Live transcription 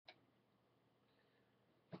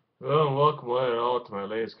Hello and welcome one and all to my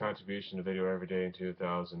latest contribution to video every day in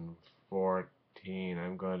 2014.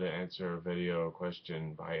 I'm going to answer a video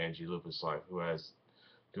question by Angie Lupus Life, who has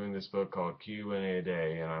doing this book called Q&A a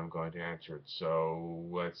Day, and I'm going to answer it. So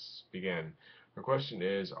let's begin. Her question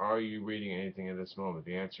is, are you reading anything at this moment?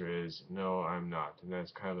 The answer is, no, I'm not. And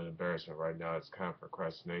that's kind of an embarrassment right now. It's kind of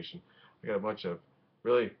procrastination. I got a bunch of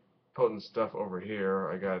really potent stuff over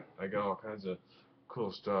here. I got all kinds of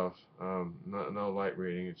cool stuff. No light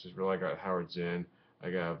reading. It's just really I got Howard Zinn. I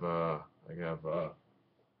got I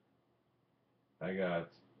got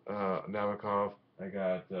Nabokov. I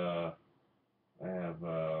have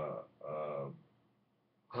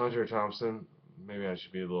Hunter Thompson. Maybe I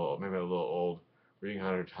should be maybe a little old. Reading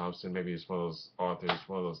Hunter Thompson, maybe it's one of those authors,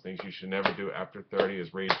 one of those things you should never do after 30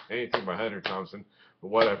 is read anything by Hunter Thompson. But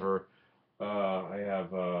whatever. I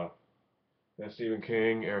have Stephen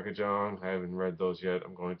King, Erica Jong. I haven't read those yet.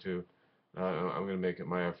 I'm going to make it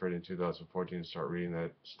my effort in 2014 to start reading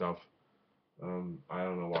that stuff. I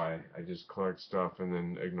don't know why. I just collect stuff and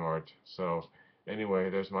then ignore it. So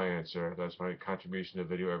anyway, there's my answer. That's my contribution to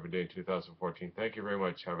video every day in 2014. Thank you very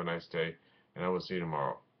much. Have a nice day, and I will see you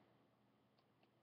tomorrow.